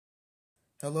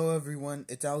Hello everyone,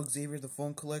 it's Alex Xavier, the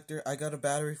phone collector. I got a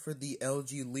battery for the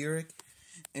LG Lyric.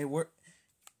 It worked,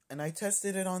 and I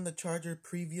tested it on the charger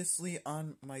previously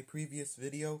on my previous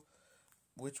video,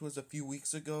 which was a few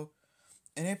weeks ago.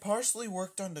 And it partially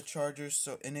worked on the charger,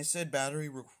 and it said battery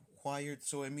required,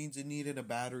 so it means it needed a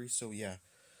battery, so yeah.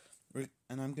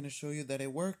 And I'm going to show you that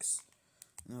it works.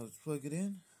 Now let's plug it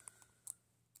in.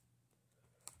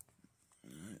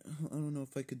 I don't know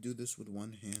if I could do this with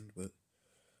one hand, but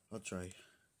I'll try.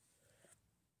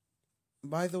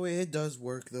 By the way, it does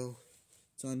work though.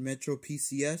 It's on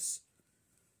MetroPCS.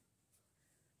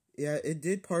 Yeah, it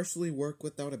did partially work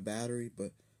without a battery,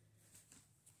 but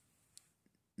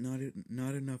not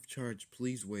enough charge.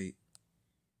 Please wait.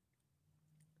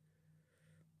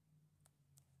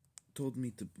 Told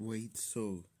me to wait,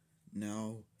 so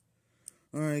now.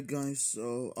 Alright guys,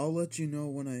 so I'll let you know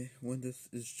when this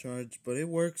is charged, but it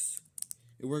works.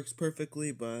 It works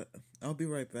perfectly, but I'll be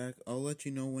right back. I'll let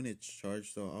you know when it's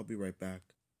charged, so I'll be right back.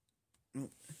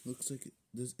 Oh, looks like it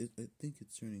does. I think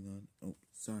it's turning on. Oh,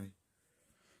 sorry.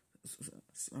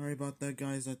 Sorry about that,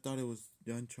 guys. I thought it was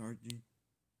done charging.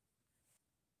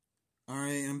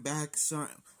 Alright, I'm back. Sorry.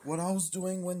 What I was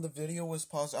doing when the video was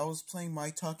paused, I was playing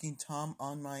My Talking Tom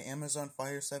on my Amazon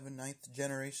Fire 7 9th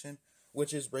generation,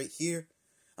 which is right here.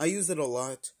 I use it a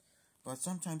lot, but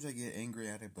sometimes I get angry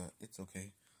at it, but it's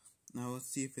okay. Now let's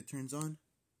see if it turns on.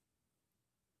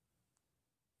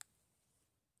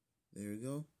 There we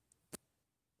go.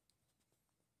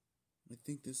 I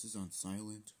think this is on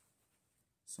silent.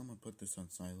 Someone put this on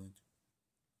silent.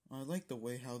 I like the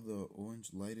way how the orange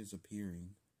light is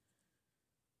appearing.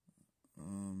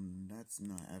 That's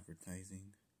not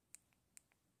advertising.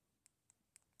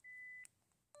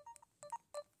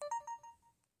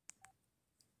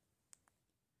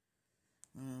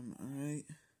 Alright.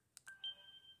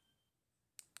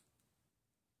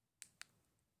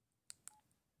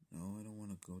 No, I don't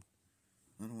want to go.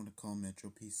 I don't want to call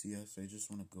MetroPCS. I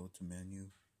just want to go to menu.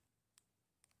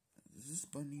 Does this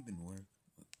button even work?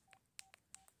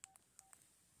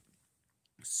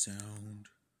 Sound.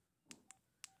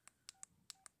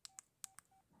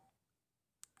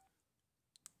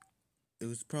 It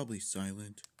was probably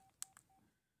silent.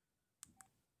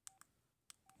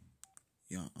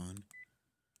 Yeah, on.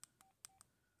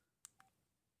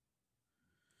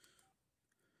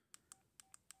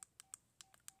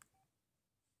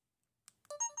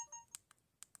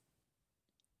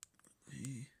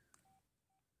 Okay.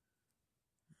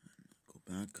 Go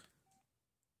back.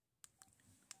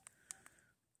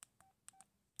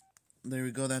 There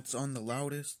we go, that's on the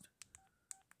loudest.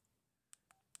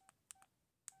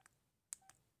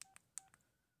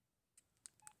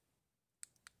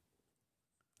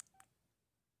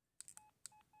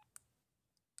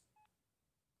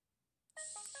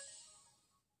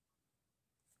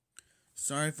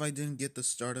 Sorry if I didn't get the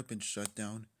startup and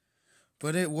shutdown,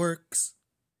 but it works.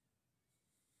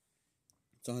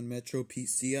 It's on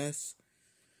MetroPCS.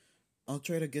 I'll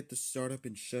try to get the startup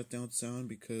and shutdown sound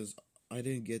because I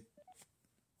didn't get.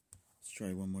 Let's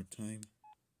try one more time.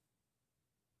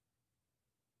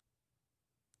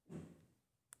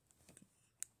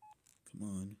 Come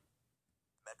on.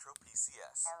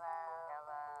 MetroPCS. Hello.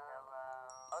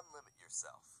 Unlimit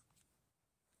yourself.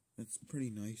 That's pretty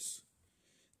nice.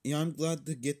 Yeah, I'm glad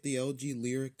to get the LG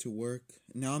Lyric to work.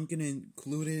 Now I'm going to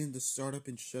include it in the startup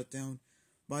and shutdown.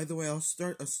 By the way, I'll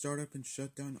start a startup and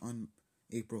shutdown on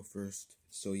April 1st.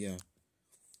 So yeah.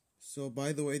 So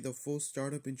by the way, the full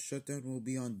startup and shutdown will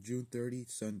be on June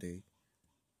 30th, Sunday.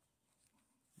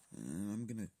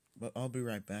 And but I'll be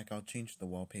right back. I'll change the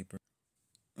wallpaper.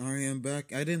 Alright, I'm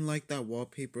back. I didn't like that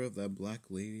wallpaper of that black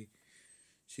lady.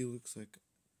 She looks like...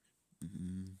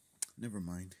 never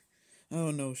mind. I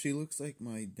don't know, she looks like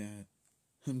my dad.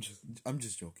 I'm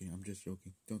just joking.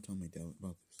 Don't tell my dad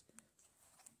about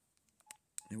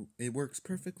this. It works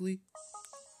perfectly.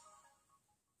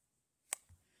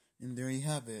 And there you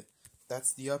have it.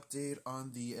 That's the update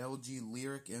on the LG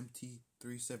Lyric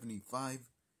MT375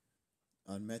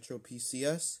 on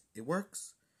MetroPCS. It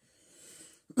works.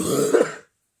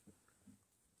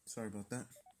 Sorry about that.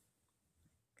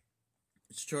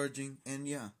 It's charging, and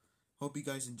yeah. Hope you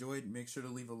guys enjoyed. Make sure to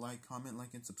leave a like, comment,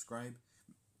 and subscribe.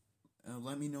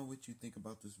 Let me know what you think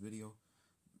about this video,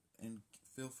 and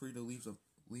feel free to leave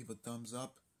a thumbs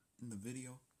up in the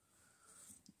video.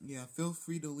 Yeah, feel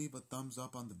free to leave a thumbs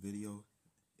up on the video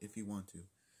if you want to.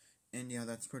 And yeah,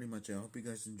 that's pretty much it. I hope you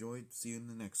guys enjoyed. See you in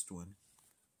the next one.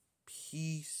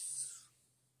 Peace.